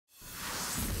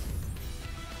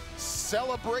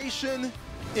celebration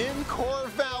in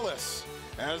Corvallis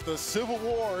as the Civil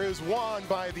War is won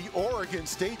by the Oregon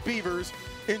State Beavers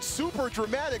in super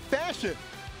dramatic fashion.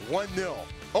 1-0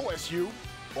 OSU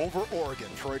over Oregon.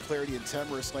 Troy Clardy and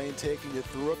Temryss taking it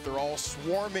through it. They're all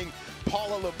swarming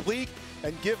Paula Leblic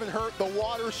and giving her the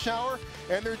water shower,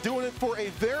 and they're doing it for a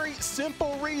very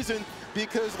simple reason,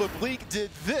 because Leblic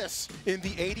did this in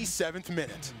the 87th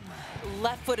minute.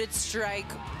 Left-footed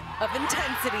strike of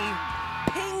intensity,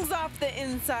 pings off the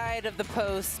inside of the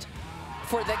post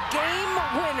for the game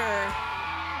winner,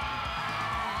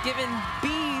 giving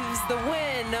Beavs the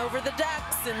win over the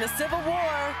Ducks in the Civil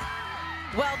War.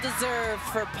 Well deserved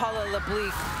for Paula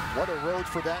Leblic. What a road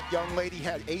for that young lady.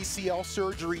 Had ACL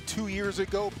surgery 2 years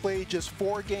ago, played just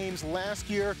 4 games last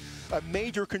year. A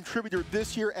major contributor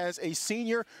this year as a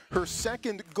senior. Her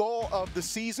second goal of the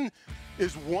season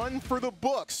is one for the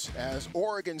books as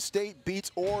Oregon State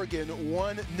beats Oregon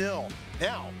 1-0.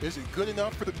 Now, is it good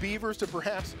enough for the Beavers to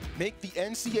perhaps make the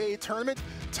NCAA tournament?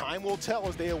 Time will tell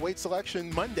as they await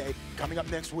selection Monday, coming up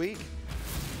next week.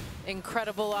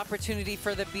 Incredible opportunity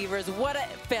for the Beavers. What a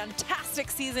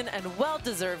fantastic season and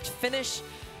well-deserved finish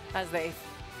as they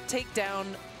take down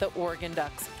the Oregon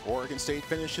Ducks. Oregon State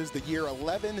finishes the year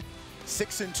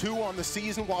 11-6-2 on the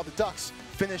season, while the Ducks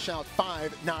finish out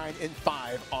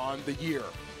 5-9-5 on the year.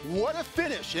 What a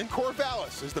finish in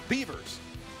Corvallis as the Beavers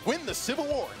win the Civil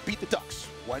War and beat the Ducks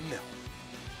 1-0.